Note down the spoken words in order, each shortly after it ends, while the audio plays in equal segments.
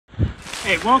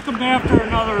Hey, welcome to After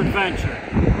Another Adventure.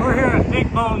 We're here at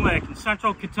Big Bone Lake in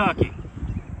central Kentucky.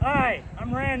 Hi,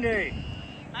 I'm Randy.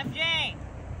 I'm Jane.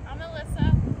 I'm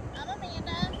Alyssa. I'm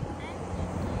Amanda.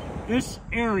 This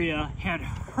area had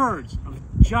herds of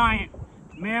giant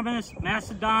mammoths,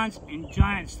 mastodons, and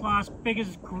giant sloths big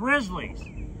as grizzlies.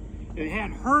 It had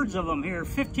herds of them here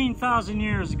 15,000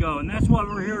 years ago, and that's what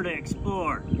we're here to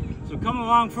explore. So come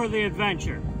along for the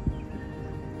adventure.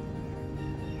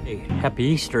 Hey, happy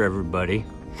Easter, everybody.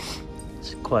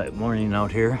 It's a quiet morning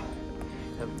out here.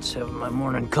 I'm just having my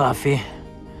morning coffee.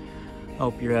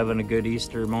 Hope you're having a good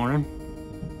Easter morning.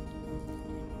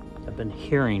 I've been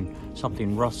hearing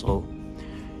something rustle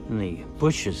in the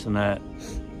bushes and that.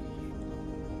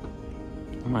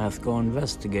 I'm gonna have to go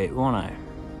investigate, won't I?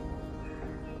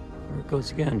 There it goes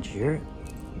again, did you hear it?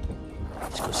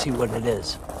 Let's go see what it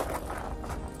is.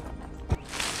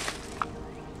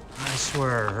 I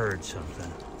swear I heard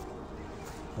something.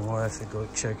 We'll have to go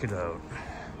check it out.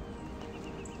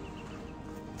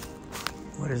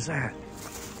 What is that?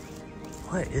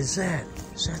 What is that?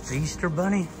 Is that the Easter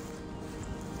Bunny?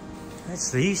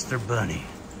 That's the Easter Bunny.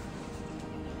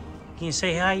 Can you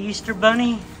say hi, Easter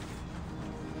Bunny?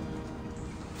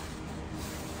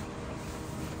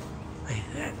 Hey,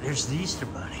 there's the Easter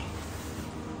Bunny.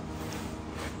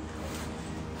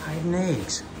 Hiding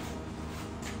eggs.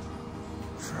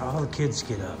 For all the kids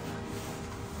get up.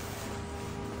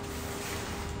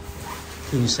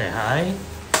 Can you say hi?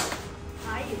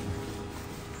 Hi.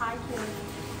 Hi, kid.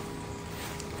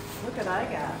 Look what I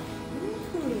got.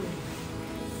 Ooh.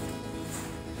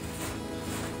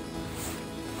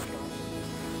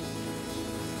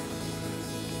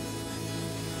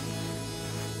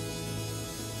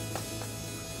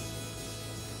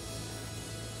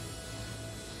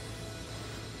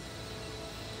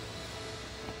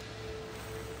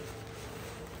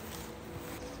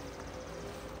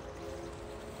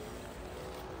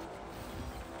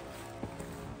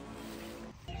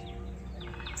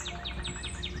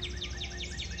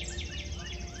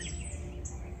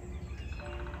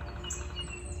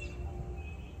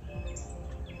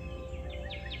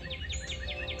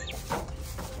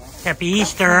 Happy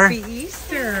Easter. Happy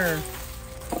Easter.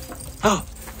 Oh,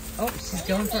 She's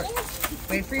going for it.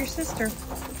 Wait for your sister.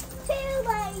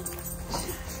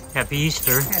 Happy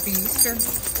Easter. Happy Easter.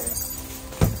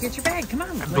 Get your bag. Come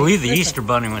on. I believe the Easter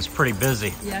Bunny was pretty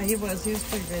busy. Yeah, he was. He was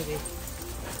pretty busy.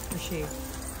 Or she.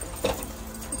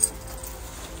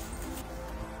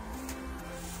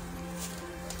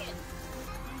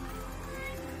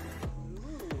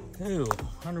 Ooh,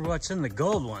 wonder what's in the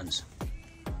gold ones.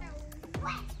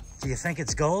 Do you think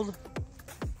it's gold?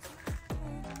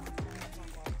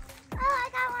 Oh, I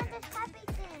got one of this puppy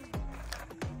thing.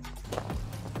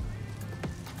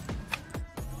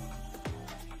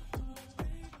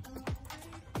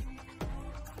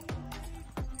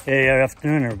 Hey, good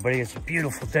afternoon, everybody. It's a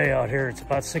beautiful day out here. It's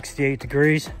about 68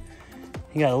 degrees.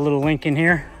 You got a little link in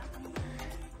here.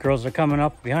 Girls are coming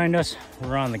up behind us.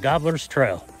 We're on the Gobbler's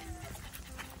Trail.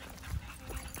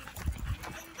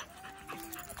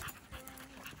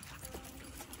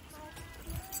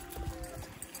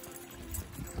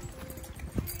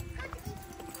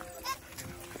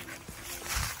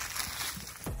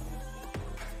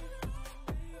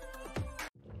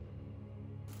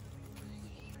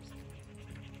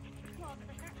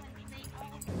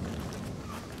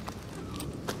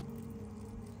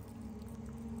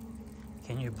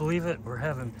 Can you believe it? We're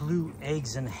having blue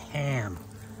eggs and ham.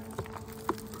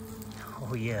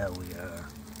 Oh yeah, we are.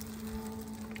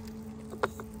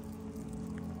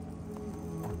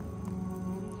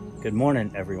 Good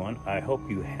morning, everyone. I hope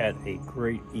you had a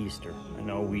great Easter. I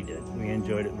know we did. We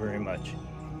enjoyed it very much.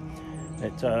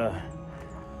 It's a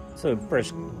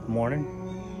brisk morning.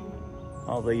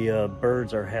 All the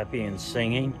birds are happy and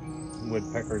singing.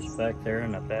 Woodpeckers back there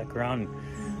in the background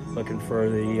looking for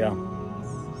the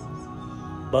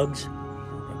bugs.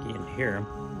 I think you can hear them.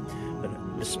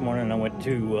 But this morning I went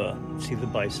to see the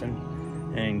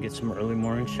bison and get some early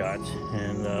morning shots,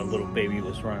 and the little baby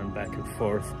was running back and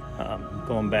forth,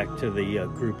 going back to the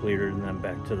group leader and then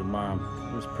back to the mom.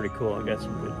 It was pretty cool. I got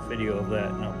some good video of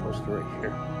that, and I'll post it right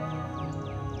here.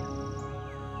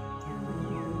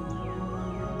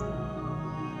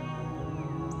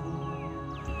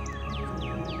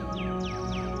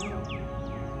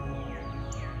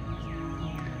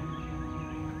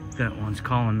 That one's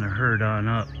calling the herd on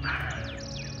up.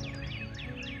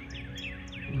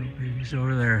 Little baby's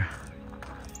over there.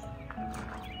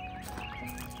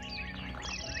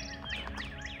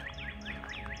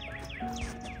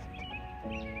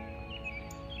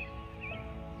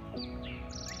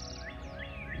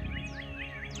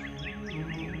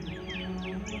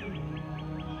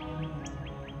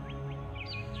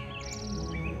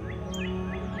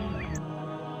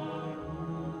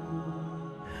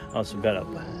 Also got up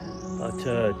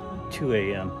about 2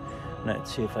 a.m. and I'd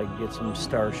see if I could get some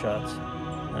star shots.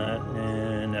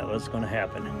 And that was going to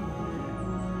happen.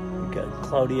 It got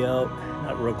cloudy out,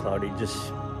 not real cloudy,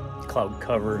 just cloud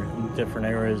cover in different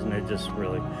areas, and it just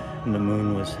really, and the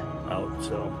moon was out.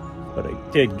 So, but I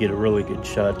did get a really good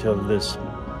shot of this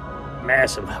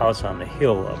massive house on the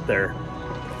hill up there.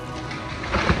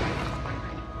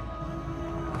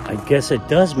 I guess it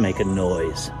does make a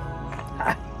noise.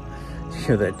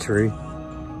 Hear that tree?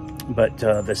 But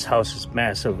this house is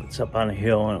massive. It's up on a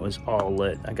hill and it was all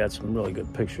lit. I got some really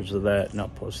good pictures of that and I'll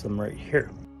post them right here.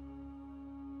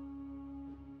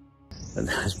 And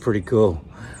that's pretty cool.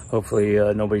 Hopefully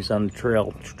nobody's on the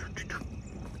trail.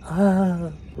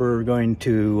 We're going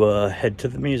to head to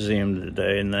the museum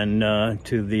today and then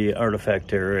to the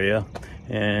artifact area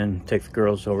and take the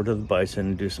girls over to the bison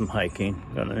and do some hiking.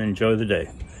 Gonna enjoy the day.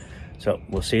 So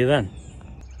we'll see you then.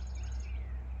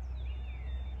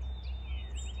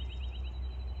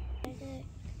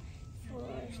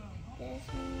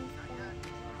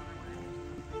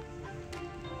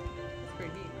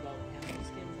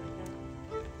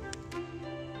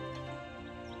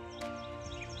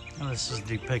 Now this is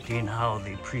depicting how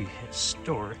the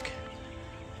prehistoric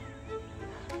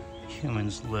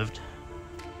humans lived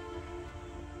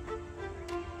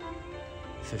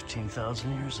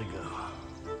 15,000 years ago.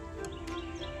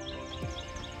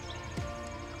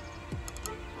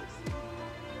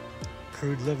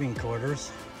 Crude living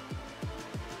quarters.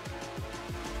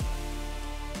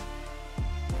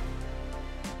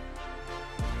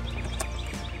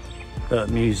 The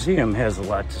museum has a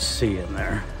lot to see in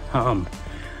there.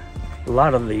 A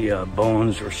lot of the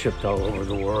bones were shipped all over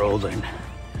the world, and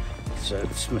it's at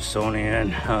the Smithsonian.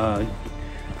 The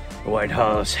White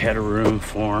House had a room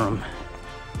for them.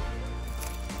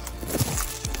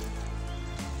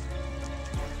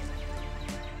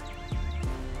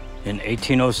 In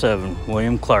 1807,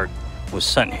 William Clark was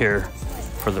sent here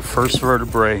for the first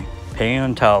vertebrate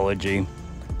paleontology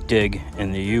dig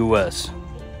in the U.S.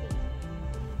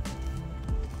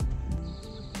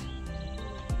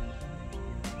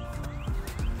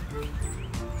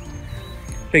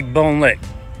 Big Bone Lick,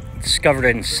 discovered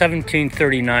in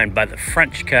 1739 by the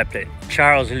French captain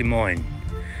Charles Lemoyne.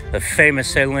 The famous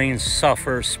saline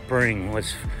sulfur spring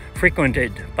was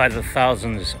frequented by the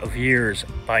thousands of years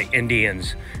by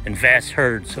Indians and vast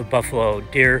herds of buffalo,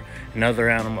 deer, and other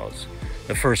animals.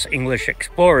 The first English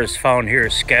explorers found here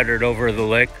scattered over the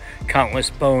lick countless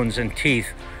bones and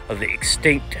teeth of the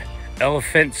extinct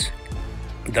elephants,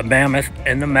 the mammoth,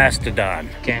 and the mastodon.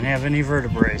 Can't have any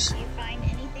vertebrates.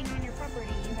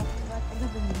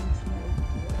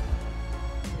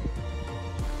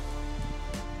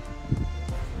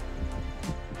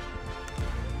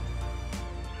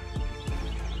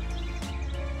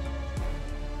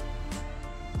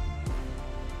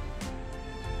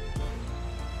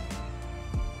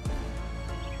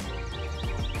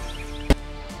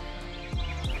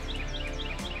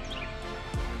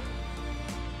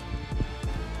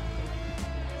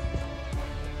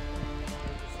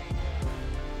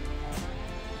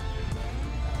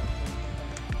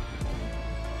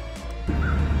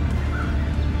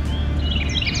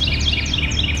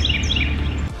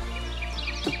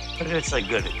 But it's a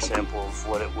good example of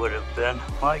what it would have been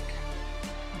like.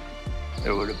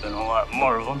 There would have been a lot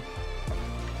more of them.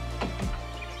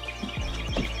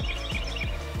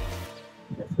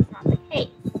 This was not the case.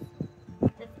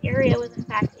 This area was in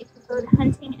fact a preferred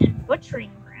hunting and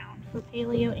butchering ground for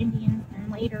Paleo Indians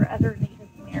and later other Native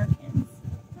Americans.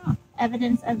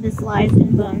 Evidence of this lies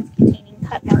in bones containing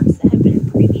cut marks that have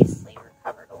been previously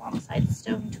recovered alongside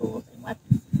stone tools and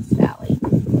weapons in this valley.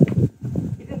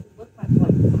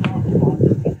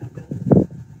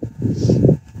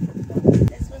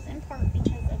 This was in part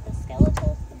because of the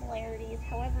skeletal similarities.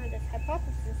 However, this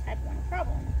hypothesis had one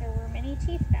problem. There were many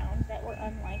teeth found that were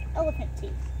unlike elephant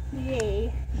teeth.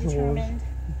 They determined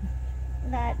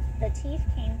that the teeth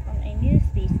came from a new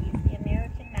species, the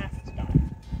American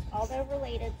mastodon. Although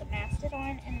related, the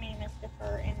mastodon and mammoth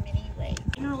differ in many ways.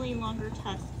 Generally longer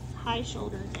tusks, high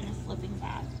shoulders, and a sloping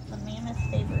back. The mammoth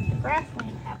favored the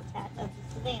grassland habitat of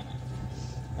the savanna.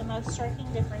 The most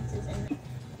striking difference is in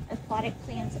aquatic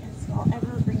plants and small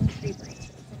evergreen tree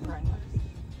branches.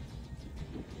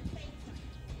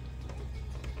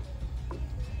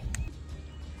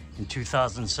 In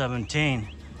 2017,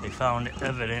 they found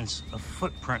evidence of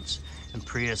footprints in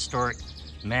prehistoric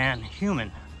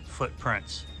man-human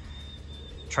footprints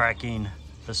tracking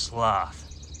the sloth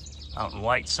out in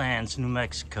White Sands, New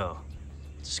Mexico,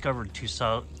 discovered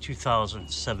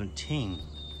 2017.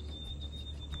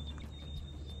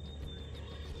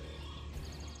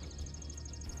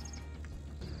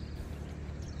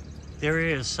 The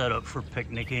area is set up for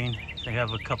picnicking. They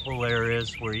have a couple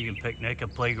areas where you can picnic, a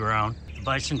playground. The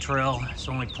Bison Trail is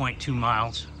only 0.2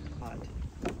 miles.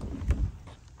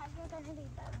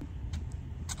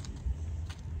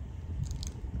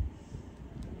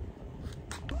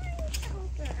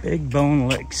 Big Bone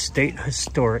Lick State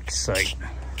Historic Site.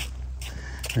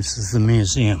 This is the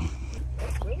museum.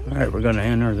 All right, we're gonna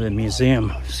enter the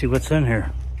museum, see what's in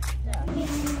here.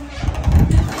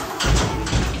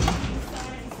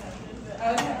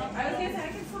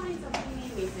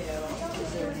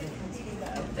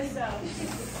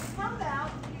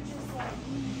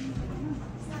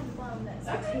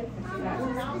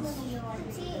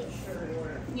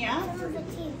 Yeah?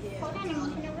 Hold on, I'm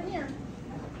looking over here.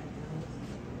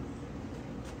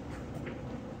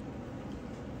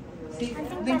 You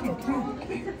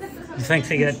think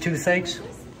they got toothaches?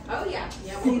 Oh yeah.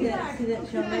 See that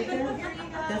show right there?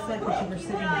 That's like what you were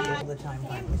sitting there all the time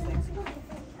by these things.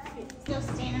 Go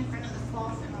stand in front of the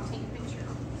falls and I'll take a picture.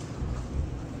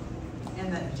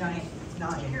 And that giant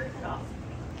knot in. Cut off.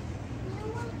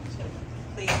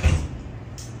 Please.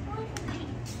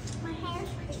 My hair's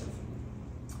crazy.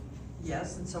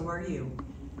 Yes, and so are you.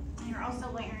 And you're also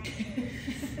wearing.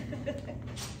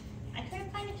 I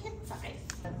couldn't find a kid size.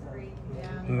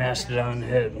 Mastodon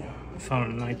head,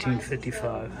 found in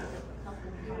 1955,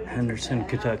 Henderson,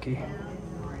 Kentucky.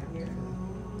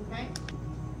 Okay?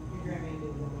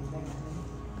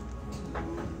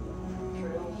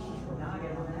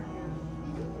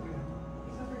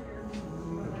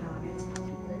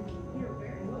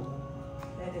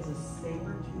 That is a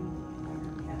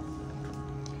saber-tooth cat.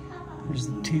 There's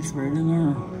the teeth right in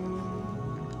there.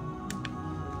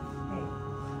 Hey,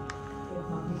 if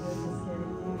mommy goes to sit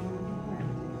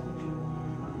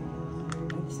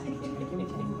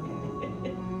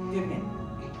give me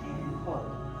and hold.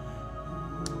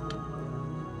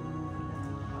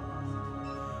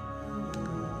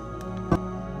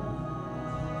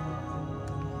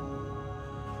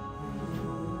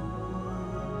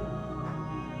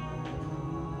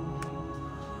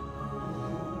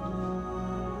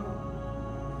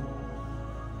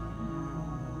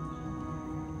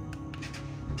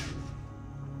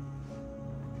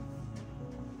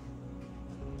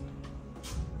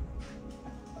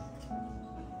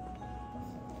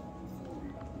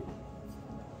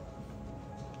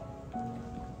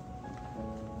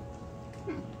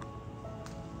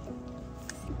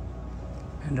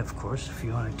 And of course, if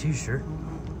you want a t-shirt,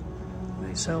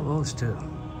 they sell those too.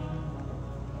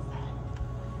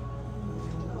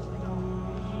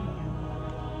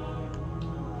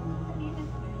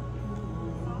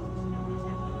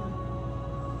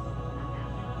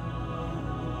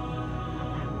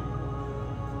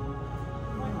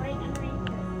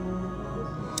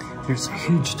 There's a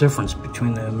huge difference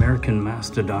between the American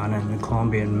mastodon and the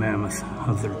Colombian mammoth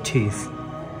of their teeth.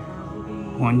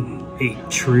 One ate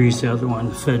trees, the other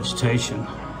one vegetation.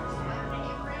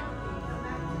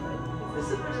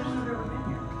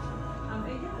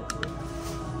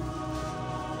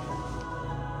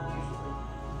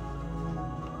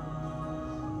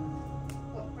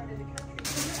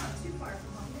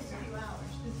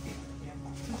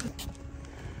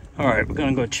 All right, we're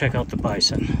gonna go check out the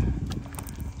bison.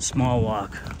 Small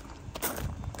walk.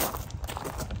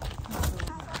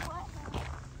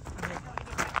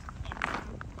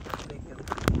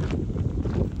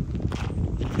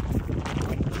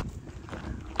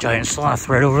 Giant sloth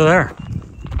right over there.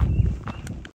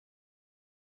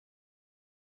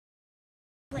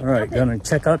 All right, gonna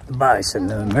check out the bison,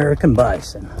 the American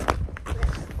bison.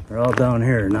 They're all down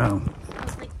here now.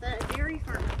 It's like the dairy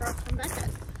farm across from Becca.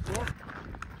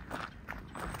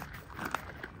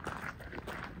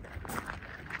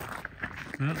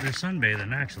 Well, they're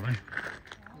sunbathing actually.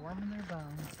 Warming their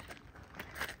bones.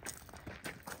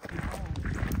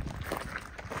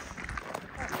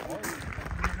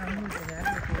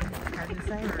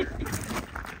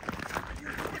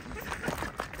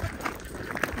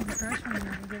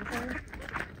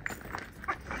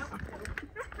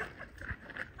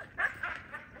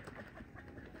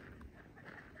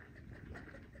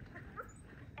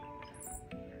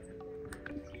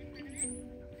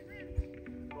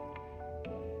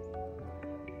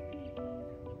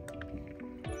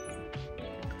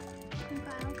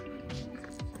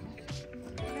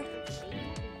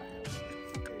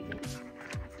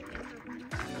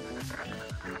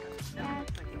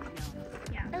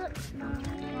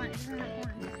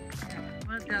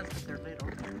 Well, it does, but they're little.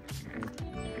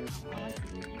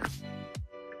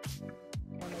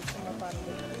 When they come up out of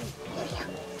the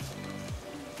tree.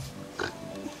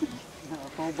 No, a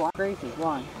full block. Crazy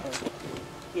one.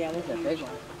 Yeah, there's a big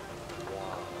one.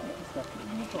 stuff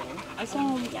in the bowl. I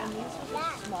saw them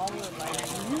smaller, like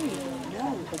I really don't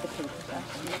know, but the paper's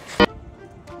actually.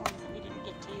 We didn't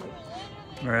get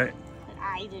to. Right. That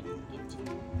I didn't get to.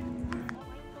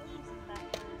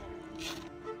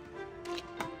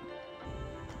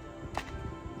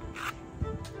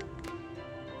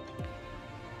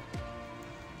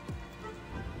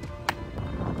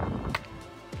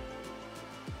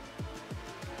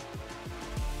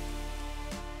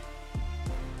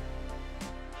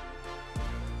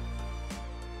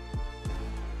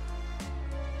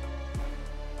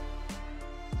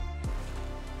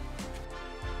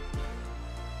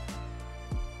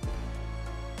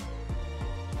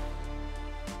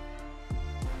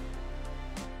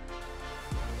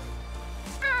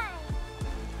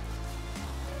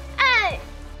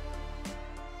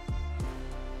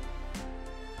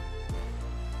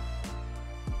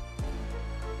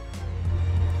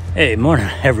 Hey, morning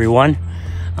everyone.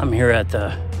 I'm here at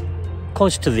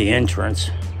close to the entrance.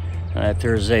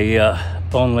 There's a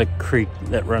Bone Lick Creek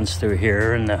that runs through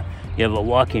here, and you have a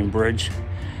walking bridge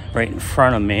right in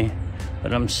front of me.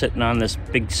 But I'm sitting on this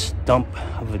big stump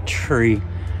of a tree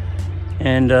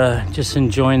and just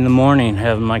enjoying the morning,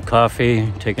 having my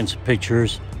coffee, taking some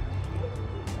pictures,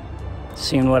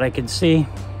 seeing what I can see.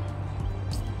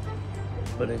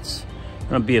 But it's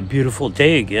gonna be a beautiful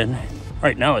day again.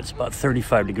 Right now it's about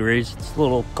 35 degrees. It's a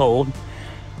little cold,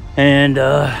 and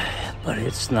but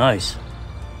it's nice.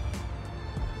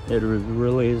 It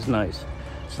really is nice.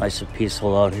 It's nice and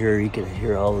peaceful out here. You can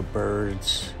hear all the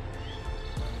birds.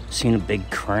 Seen a big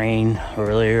crane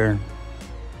earlier.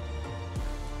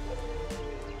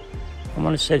 I'm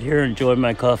gonna sit here, enjoy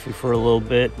my coffee for a little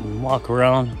bit, and walk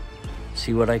around,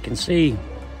 see what I can see.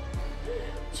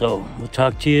 So we'll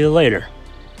talk to you later.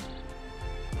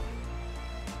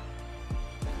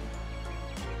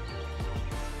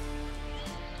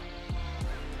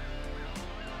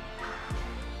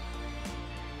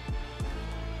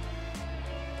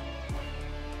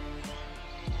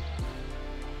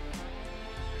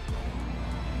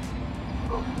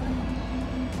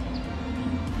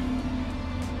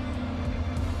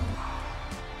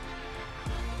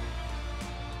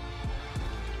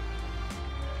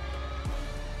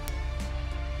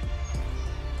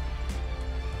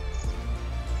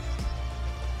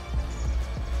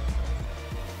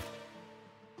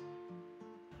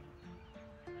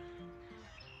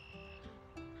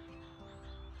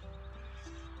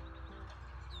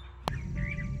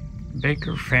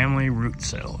 Baker Family Root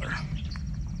Cellar.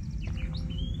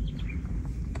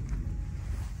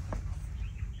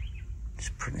 It's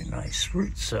a pretty nice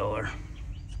root cellar.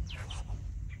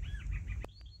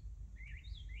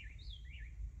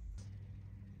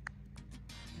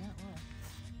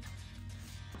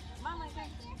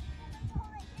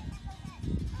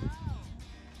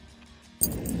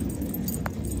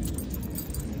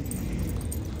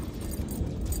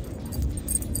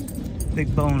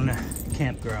 Big Bone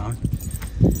Campground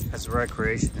has a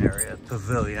recreation area,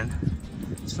 pavilion.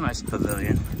 It's a nice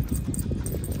pavilion.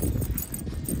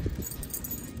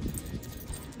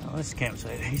 Oh, this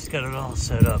campsite, he's got it all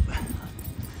set up.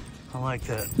 I like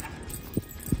that.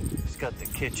 He's got the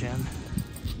kitchen,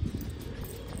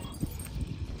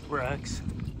 racks.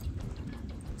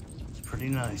 It's pretty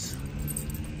nice.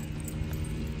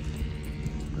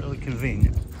 Really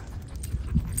convenient.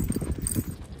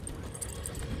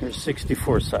 There's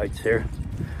 64 sites here.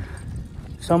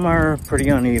 Some are pretty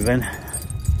uneven,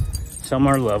 some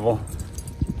are level.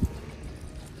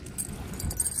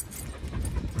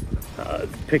 The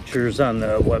pictures on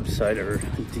the website are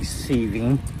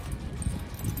deceiving,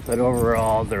 but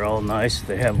overall they're all nice.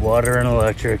 They have water and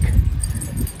electric.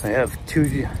 They have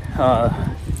two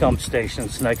dump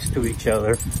stations next to each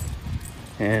other,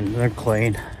 and they're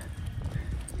clean.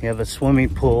 You have a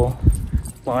swimming pool,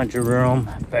 laundry room,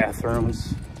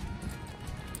 bathrooms,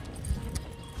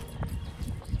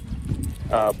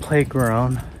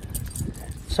 playground,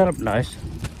 set up nice.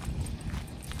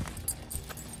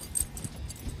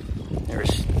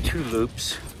 There's two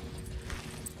loops.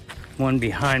 One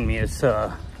behind me is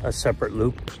a separate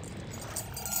loop.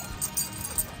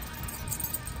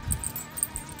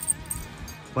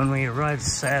 When we arrived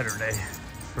Saturday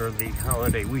for the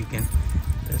holiday weekend,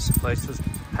 this place was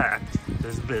packed. It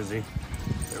was busy.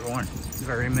 There weren't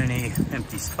very many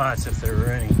empty spots, if there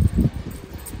were any.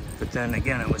 But then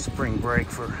again, it was spring break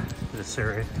for this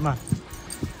area. Come on.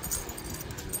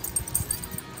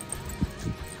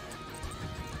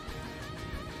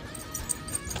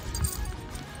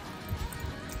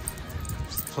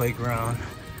 It's the playground.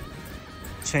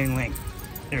 Chain link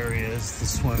area is the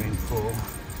swimming pool.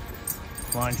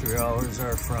 Laundry hours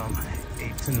are from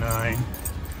 8 to 9.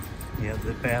 You have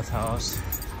the bathhouse,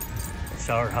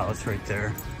 shower house right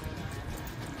there.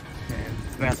 And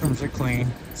the bathrooms are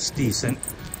clean, it's decent.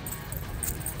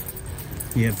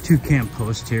 You have 2 camp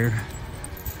posts here.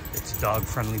 It's a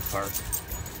dog-friendly park.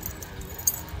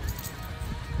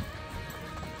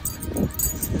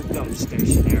 It's the dump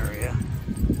station area.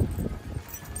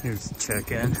 Here's the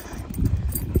check-in.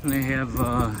 And they have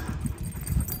a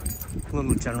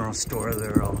little general store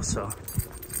there also.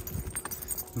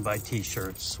 You can buy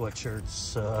t-shirts,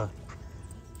 sweatshirts,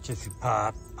 Jiffy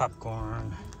Pop,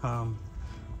 popcorn,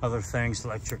 other things,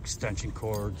 electric extension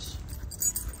cords,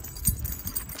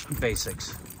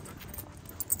 basics.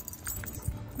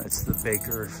 That's the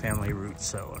Baker Family Root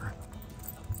Cellar.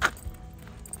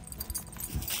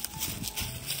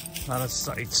 A lot of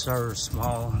sites are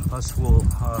small, plus we'll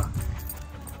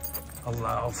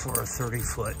allow for a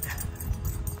 30-foot.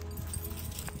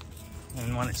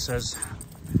 And when it says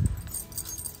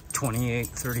 28,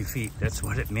 30 feet, that's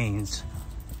what it means.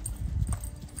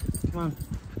 Come on.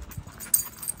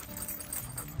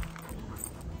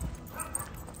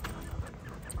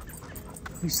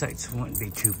 These sites wouldn't be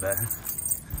too bad.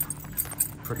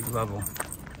 Pretty level.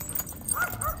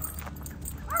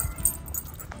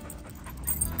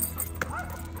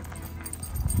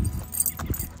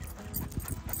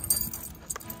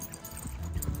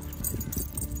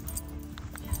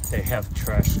 They have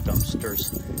trash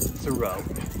dumpsters throughout.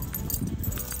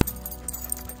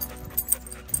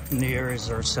 And the areas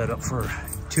are set up for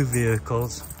 2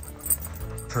 vehicles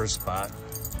per spot.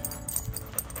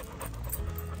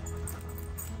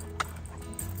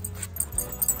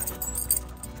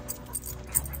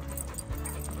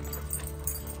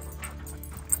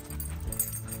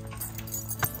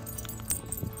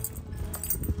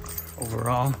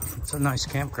 Overall, it's a nice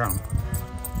campground.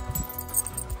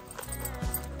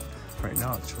 Right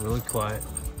now, it's really quiet.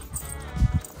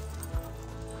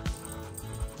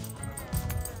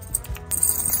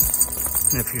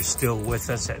 And if you're still with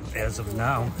us as of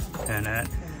now, and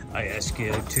I ask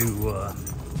you to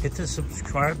hit the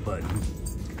subscribe button,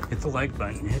 hit the like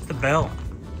button, hit the bell.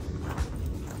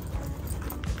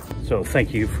 So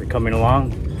thank you for coming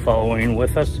along, following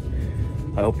with us.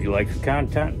 I hope you like the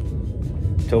content.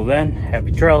 Till then,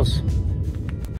 happy trails.